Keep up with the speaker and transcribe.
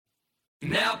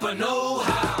Napa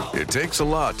know-how. It takes a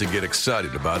lot to get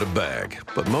excited about a bag,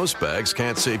 but most bags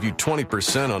can't save you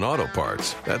 20% on auto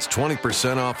parts. That's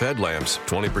 20% off headlamps,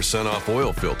 20% off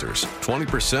oil filters,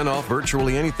 20% off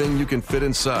virtually anything you can fit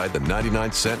inside the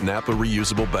 99-cent Napa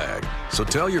reusable bag. So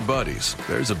tell your buddies,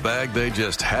 there's a bag they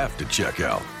just have to check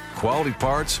out. Quality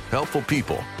parts, helpful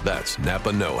people. That's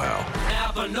Napa know-how.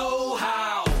 Napa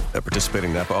know-how. At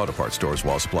participating Napa Auto Parts stores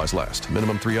while supplies last.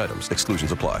 Minimum 3 items.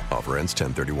 Exclusions apply. Offer ends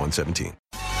 10/31/17.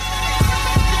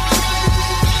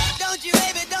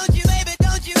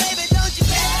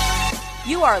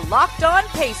 You are Locked On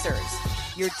Pacers,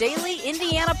 your daily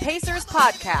Indiana Pacers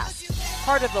podcast.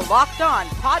 Part of the Locked On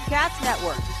Podcast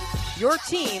Network. Your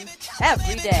team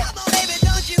every day.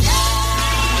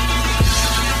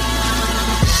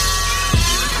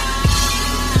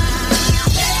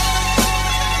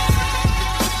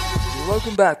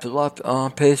 Welcome back to Locked On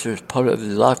Pacers, part of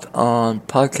the Locked On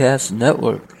Podcast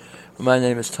Network. My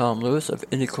name is Tom Lewis of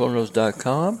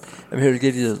IndyCornrows.com. I'm here to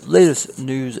give you the latest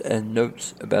news and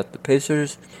notes about the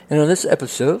Pacers. And on this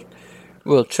episode,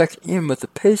 we'll check in with the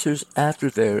Pacers after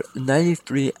their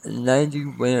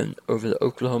 93-90 win over the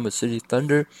Oklahoma City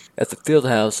Thunder at the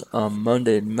Fieldhouse on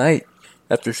Monday night.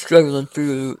 After struggling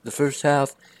through the first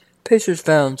half, Pacers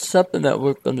found something that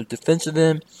worked on the defensive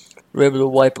end. Were able to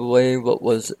wipe away what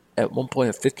was at one point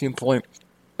a 15-point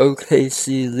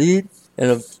OKC lead,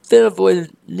 and then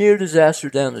avoided near disaster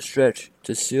down the stretch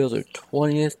to seal their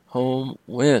 20th home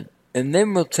win. And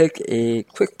then we'll take a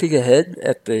quick peek ahead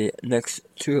at the next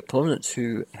two opponents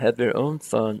who had their own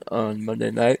fun on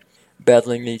Monday night,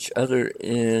 battling each other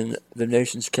in the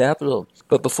nation's capital.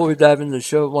 But before we dive into the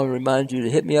show, I want to remind you to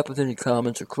hit me up with any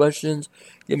comments or questions.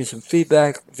 Give me some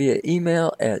feedback via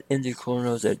email at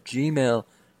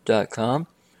indycornrows@gmail.com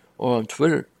or on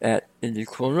Twitter at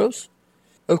IndyCornrows.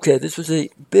 Okay, this was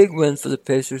a big win for the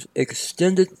Pacers,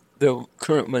 extended their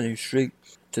current winning streak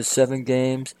to 7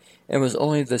 games, and was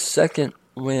only the second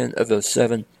win of those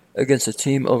 7 against a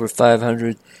team over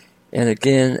 500. And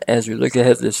again, as we look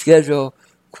ahead to the schedule,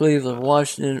 Cleveland,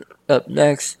 Washington up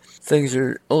next. Things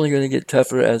are only going to get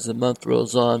tougher as the month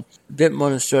rolls on. Didn't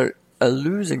want to start a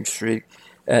losing streak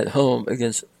at home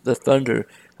against the Thunder,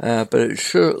 but it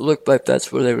sure looked like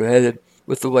that's where they were headed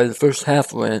with the way the first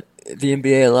half went. The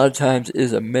NBA a lot of times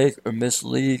is a make or miss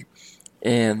league,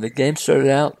 and the game started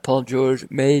out, Paul George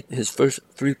made his first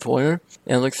three-pointer,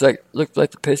 and looked like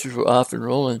the Pacers were off and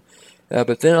rolling.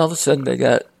 But then all of a sudden they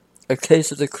got a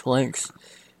case of the clanks,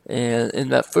 and in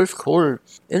that first quarter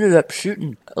ended up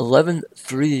shooting 11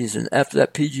 threes, and after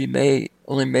that PG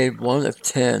only made 1 of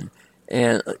 10,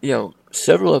 and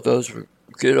several of those were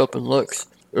good open looks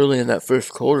early in that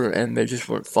first quarter, and they just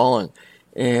weren't falling.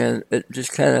 And it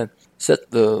just kind of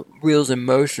set the wheels in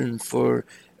motion for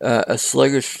a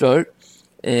sluggish start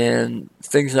and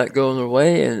things not going their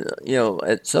way. And,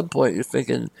 at some point you're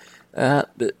thinking,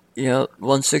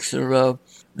 1-6 in a row,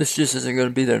 this just isn't going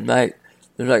to be their night.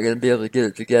 They're not going to be able to get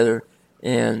it together.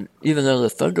 And even though the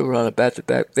Thunder were on a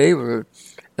back-to-back, they were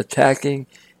attacking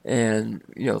and,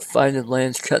 finding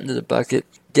lanes, cutting to the bucket,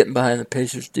 getting behind the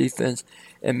Pacers defense,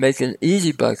 and making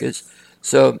easy buckets.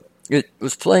 So it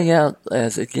was playing out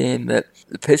as a game that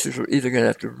the Pacers were either going to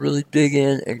have to really dig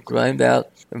in and grind out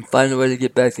and find a way to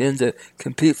get back in to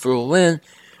compete for a win,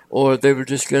 or they were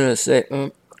just going to say,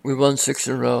 we won 6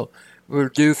 in a row, we're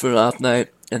due for an off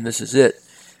night, and this is it.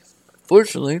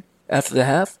 Fortunately, after the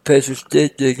half, Pacers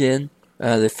did dig in.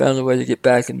 They found a way to get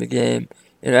back in the game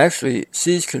and actually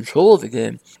seized control of the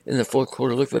game in the fourth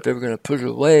quarter. Looked like they were going to put it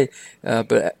away,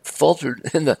 but faltered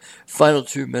in the final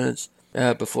 2 minutes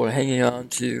before hanging on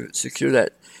to secure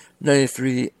that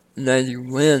 93-90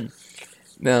 win.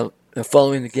 Now,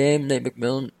 following the game, Nate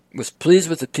McMillan was pleased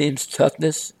with the team's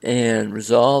toughness and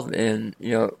resolve, and,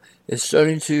 is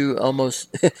starting to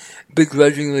almost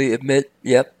begrudgingly admit,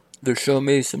 yep, they're showing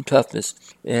me some toughness.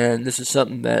 And this is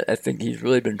something that I think he's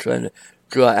really been trying to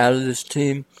draw out of this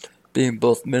team, being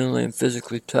both mentally and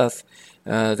physically tough.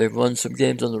 They've won some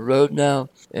games on the road now,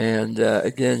 and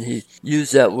again, he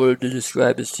used that word to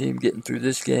describe his team getting through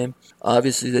this game.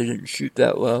 Obviously, they didn't shoot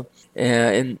that well,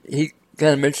 and he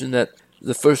kind of mentioned that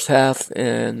the first half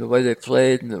and the way they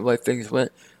played and the way things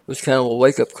went was kind of a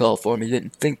wake-up call for him. He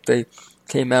didn't think they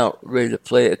came out ready to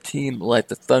play a team like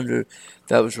the Thunder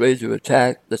that was ready to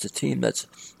attack. That's a team that's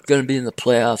going to be in the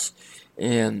playoffs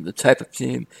and the type of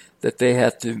team that they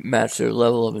have to match their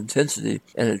level of intensity,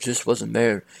 and it just wasn't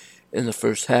there in the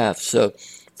first half. So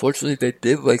fortunately they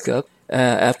did wake up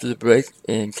after the break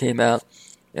and came out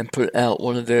and put out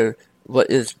one of their, what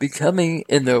is becoming,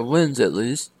 in their wins at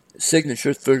least,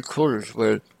 signature third quarters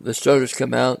where the starters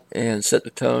come out and set the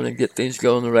tone and get things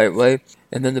going the right way.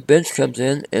 And then the bench comes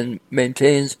in and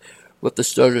maintains what the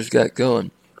starters got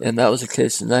going. And that was the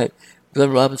case tonight.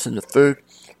 Glenn Robinson III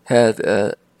had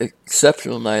an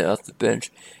exceptional night off the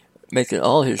bench, making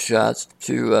all his shots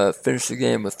to finish the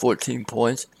game with 14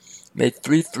 points. Made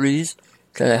 3 threes,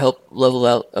 kind of helped level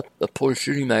out a poor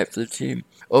shooting night for the team.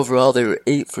 Overall, they were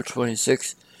 8 for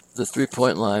 26 the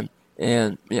three-point line.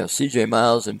 And, C.J.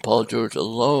 Miles and Paul George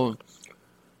alone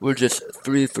were just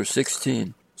 3 for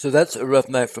 16. So that's a rough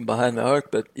night from behind the arc,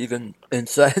 but even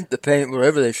inside the paint,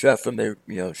 wherever they shot from, they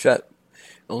shot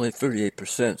only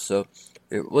 38%. So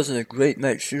it wasn't a great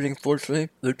night shooting, fortunately.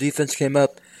 Their defense came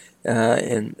up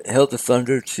and held the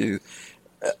Thunder to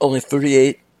only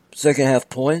 38 second-half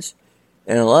points,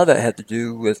 and a lot of that had to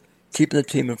do with keeping the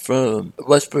team in front of them.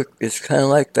 Westbrook is kind of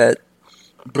like that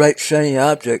bright, shiny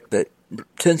object that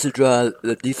tends to draw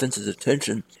the defense's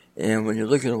attention, and when you're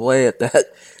looking away at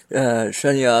that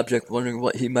shiny object, wondering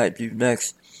what he might do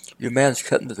next, your man's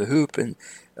cutting to the hoop, and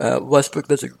Westbrook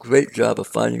does a great job of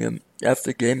finding him.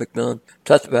 After the game, McMillan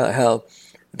talked about how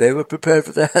they were prepared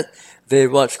for that. They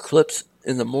watched clips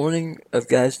in the morning of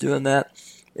guys doing that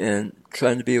and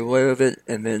trying to be aware of it,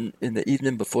 and then in the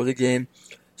evening before the game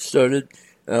started,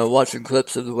 watching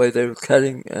clips of the way they were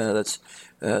cutting. That's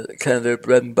kind of their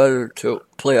bread and butter to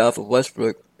play off of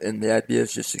Westbrook, and the idea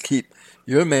is just to keep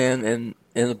your man and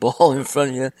the ball in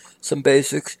front of you, some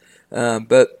basics,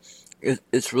 but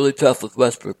it's really tough with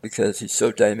Westbrook because he's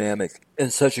so dynamic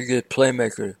and such a good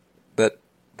playmaker. But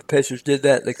the Pacers did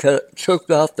that. They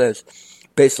choked off those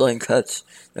baseline cuts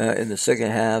in the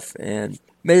second half and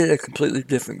made it a completely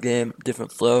different game,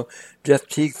 different flow. Jeff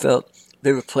Teague felt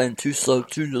they were playing too slow,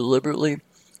 too deliberately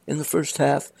in the first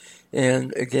half.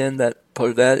 And again, that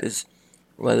part of that is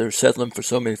why they're settling for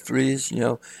so many threes,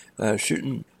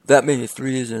 shooting that many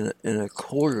threes in a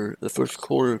quarter, the first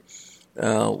quarter,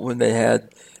 when they had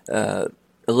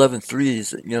 11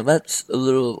 threes. That's a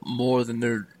little more than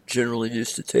they're generally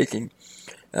used to taking.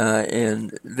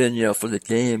 And then, for the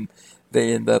game,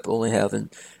 they end up only having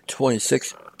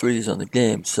 26 threes on the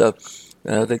game. So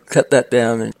they cut that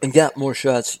down and got more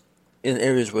shots in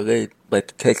areas where they like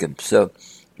to take them. So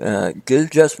good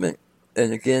adjustment.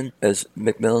 And again, as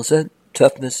McMillan said,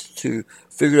 toughness to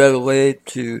figure out a way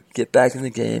to get back in the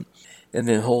game and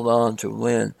then hold on to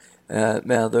win.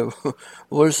 Now, there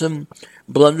were some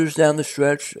blunders down the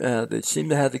stretch. They seemed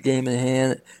to have the game in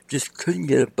hand, just couldn't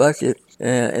get a bucket,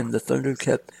 and the Thunder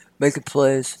kept making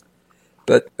plays.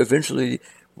 But eventually,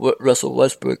 Russell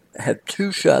Westbrook had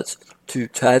 2 shots to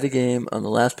tie the game on the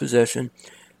last possession.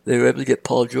 They were able to get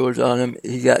Paul George on him.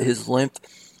 He got his length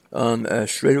on a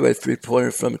straightaway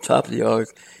three-pointer from the top of the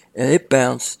arc, and it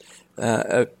bounced.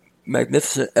 A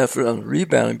magnificent effort on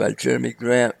rebounding by Jeremy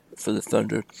Grant for the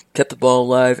Thunder. Kept the ball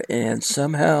alive, and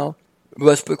somehow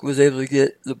Westbrook was able to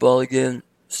get the ball again,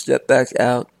 step back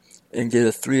out, and get a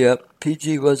 3-up.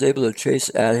 PG was able to chase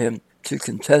at him to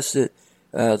contest it.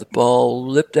 The ball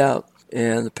lipped out,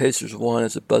 and the Pacers won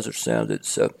as the buzzer sounded.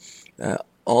 So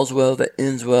all's well that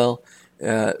ends well.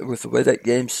 With the way that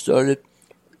game started,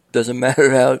 doesn't matter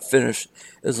how it finished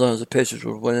as long as the Pacers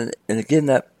were winning. And again,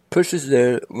 that pushes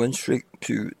their win streak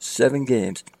to 7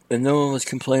 games. And no one was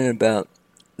complaining about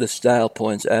the style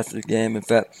points after the game. In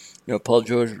fact, Paul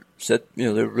George said,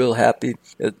 they're real happy.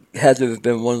 It had to have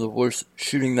been one of the worst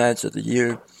shooting nights of the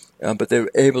year, but they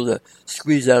were able to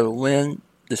squeeze out a win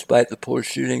despite the poor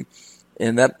shooting.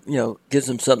 And that, gives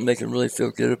them something they can really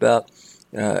feel good about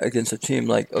against a team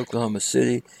like Oklahoma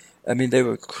City. I mean, they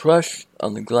were crushed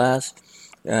on the glass.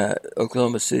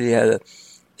 Oklahoma City had a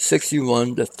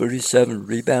 61-37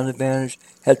 rebound advantage,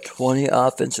 had 20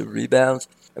 offensive rebounds.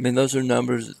 I mean, those are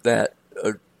numbers that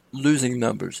are losing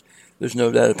numbers. There's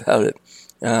no doubt about it.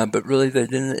 But really, they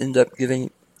didn't end up giving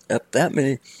up that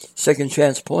many second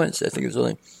chance points. I think it was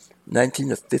only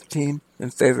 19-15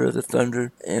 in favor of the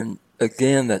Thunder. And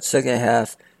again, that second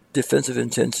half defensive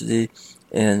intensity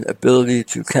and ability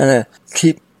to kind of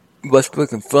keep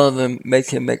Westbrook in front of them, make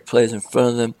him make plays in front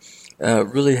of them,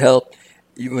 really helped.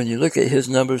 When you look at his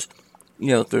numbers,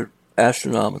 they're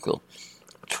astronomical.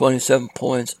 27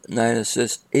 points, 9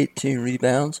 assists, 18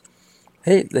 rebounds.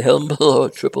 Hey, they held him below a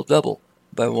triple-double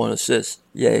by 1 assist.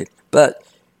 Yay. But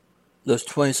those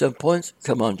 27 points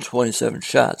come on 27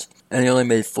 shots. And he only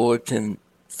made 4 of 10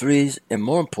 threes, and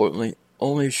more importantly,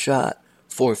 only shot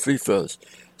 4 free throws.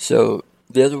 So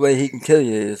the other way he can kill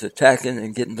you is attacking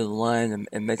and getting to the line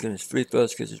and making his free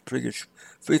throws because he's a pretty good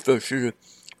free throw shooter.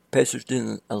 Pacers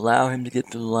didn't allow him to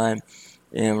get to the line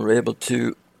and were able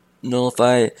to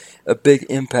nullify a big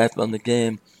impact on the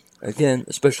game. Again,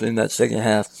 especially in that second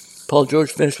half, Paul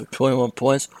George finished with 21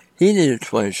 points. He needed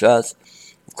 20 shots,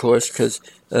 of course, because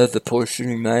of the poor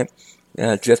shooting night.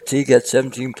 Jeff Teague got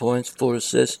 17 points, 4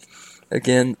 assists.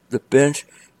 Again, the bench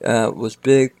was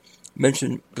big.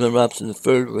 Mentioned Glenn Robinson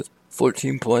III with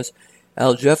 14 points.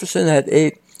 Al Jefferson had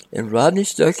 8, and Rodney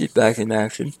Stuckey back in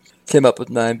action. Came up with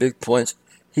 9 big points.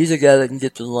 He's a guy that can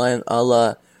get to the line a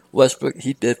la Westbrook.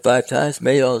 He did 5 times,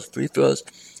 made all his free throws,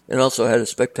 and also had a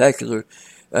spectacular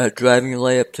driving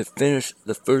layup to finish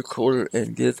the third quarter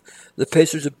and give the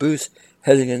Pacers a boost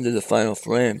heading into the final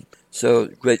frame. So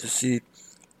great to see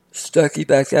Stuckey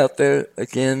back out there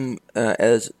again,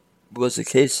 as was the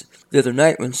case the other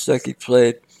night when Stuckey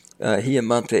played. He and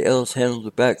Monte Ellis handled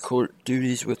the backcourt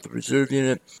duties with the reserve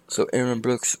unit, so Aaron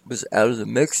Brooks was out of the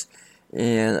mix,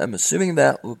 and I'm assuming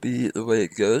that will be the way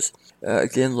it goes.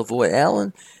 Again, Lavoy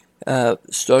Allen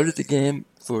started the game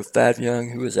for Thad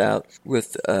Young, who was out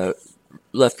with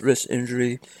left wrist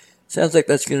injury. Sounds like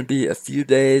that's going to be a few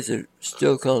days. They're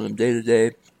still calling him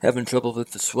day-to-day, having trouble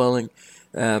with the swelling,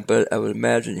 but I would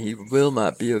imagine he will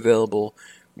not be available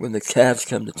when the Cavs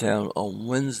come to town on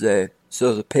Wednesday.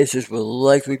 So the Pacers will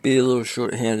likely be a little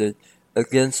short-handed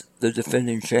against the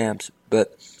defending champs.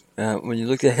 But when you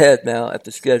look ahead now at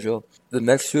the schedule, the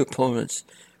next 2 opponents,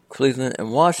 Cleveland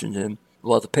and Washington,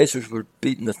 while the Pacers were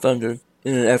beating the Thunder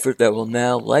in an effort that will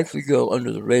now likely go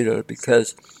under the radar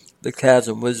because the Cavs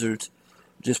and Wizards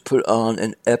just put on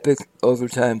an epic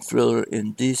overtime thriller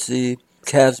in D.C.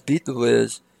 Cavs beat the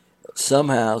Wiz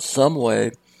somehow, some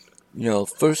way.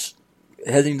 First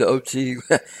heading to OT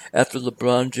after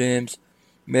LeBron James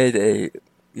made a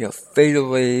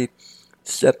fadeaway,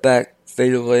 step back,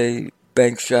 fadeaway,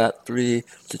 bank shot 3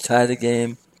 to tie the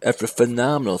game after a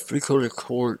phenomenal 3/4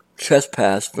 court chest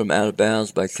pass from out of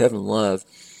bounds by Kevin Love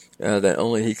that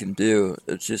only he can do.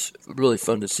 It's just really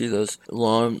fun to see those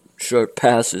long, short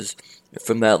passes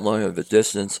from that long of a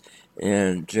distance.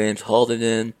 And James hauled it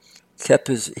in, kept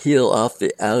his heel off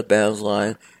the out of bounds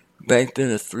line, banked in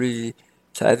a 3,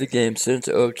 tied the game, sent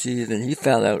it to OT. Then he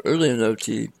found out early in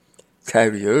OT,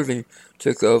 Kyrie Irving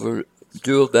took over,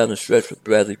 dueled down the stretch with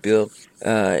Bradley Beal,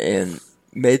 and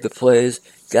made the plays,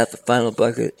 got the final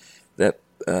bucket that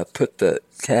put the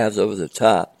Cavs over the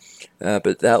top.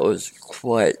 But that was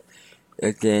quite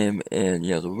a game, and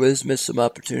the Wiz missed some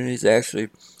opportunities. Actually,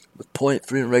 with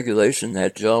 0.3 in regulation,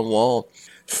 had John Wall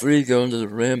free going to the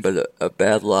rim, but a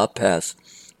bad lob pass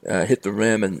hit the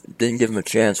rim and didn't give him a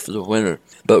chance for the winner.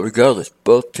 But regardless,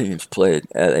 both teams played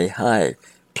at a high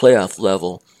playoff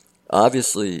level.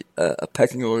 Obviously, a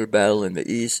pecking order battle in the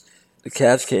East. The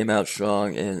Cavs came out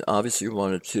strong and obviously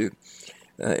wanted to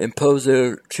impose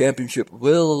their championship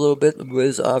will a little bit. The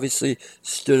Wiz obviously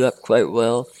stood up quite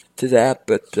well to that,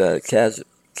 but Cavs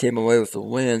came away with a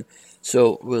win.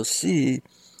 So we'll see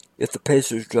if the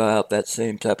Pacers draw out that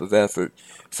same type of effort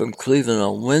from Cleveland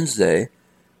on Wednesday,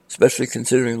 especially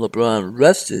considering LeBron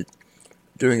rested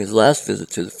during his last visit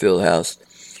to the Fieldhouse.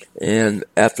 And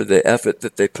after the effort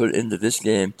that they put into this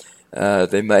game,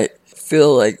 they might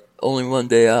feel like only one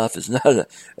day off is not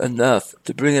enough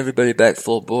to bring everybody back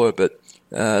full bore. But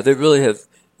they really have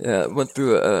went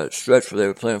through a stretch where they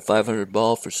were playing 500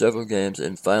 ball for several games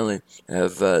and finally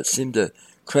have seemed to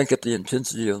crank up the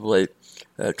intensity of late,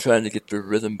 trying to get their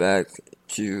rhythm back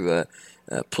to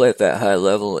play at that high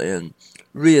level and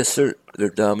reassert their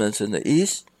dominance in the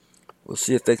East. We'll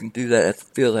see if they can do that at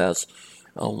the Fieldhouse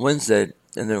on Wednesday.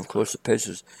 And then, of course, the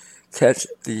Pacers catch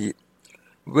the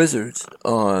Wizards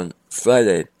on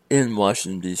Friday in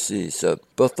Washington, D.C. So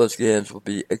both those games will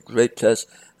be a great test.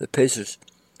 The Pacers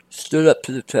stood up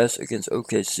to the test against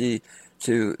OKC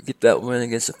to get that win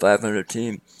against a 500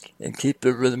 team and keep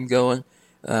their rhythm going.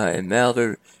 And now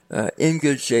they're in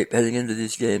good shape heading into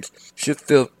these games. Should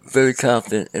feel very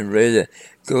confident and ready to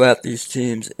go out these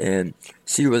teams and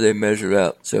see where they measure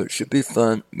out. So it should be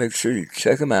fun. Make sure you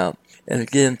check them out. And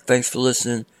again, thanks for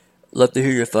listening. Love to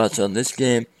hear your thoughts on this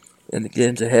game and the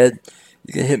games ahead.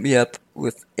 You can hit me up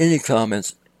with any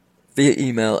comments via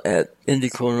email at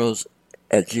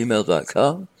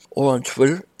indycornrows@gmail.com or on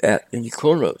Twitter at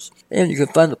indycornrows. And you can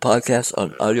find the podcast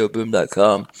on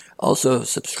audioboom.com. Also,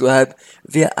 subscribe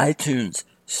via iTunes,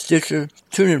 Stitcher,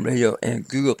 TuneIn Radio, and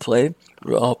Google Play,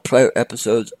 where all prior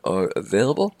episodes are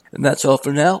available. And that's all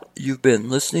for now. You've been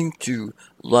listening to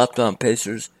Locked On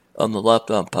Pacers on the Locked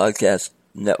On Podcast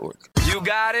Network. You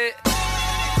got it?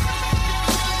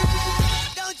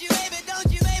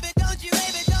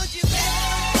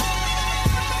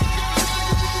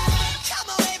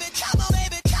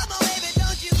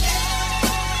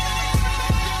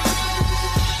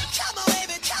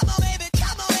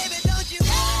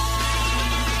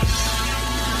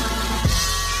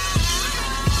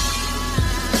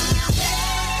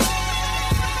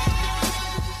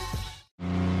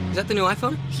 that the new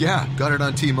iPhone? Yeah, got it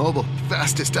on T-Mobile.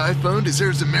 Fastest iPhone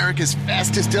deserves America's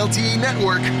fastest LTE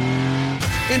network.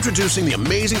 Introducing the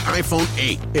amazing iPhone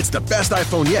 8. It's the best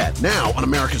iPhone yet, now on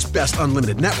America's best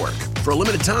unlimited network. For a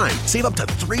limited time, save up to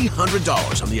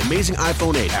 $300 on the amazing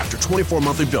iPhone 8 after 24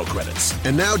 monthly bill credits.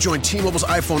 And now join T-Mobile's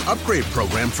iPhone upgrade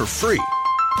program for free.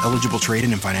 Eligible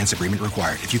trade-in and finance agreement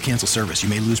required. If you cancel service, you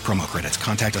may lose promo credits.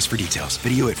 Contact us for details.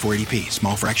 Video at 480p.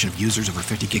 Small fraction of users over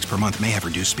 50 gigs per month may have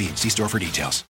reduced speed. See store for details.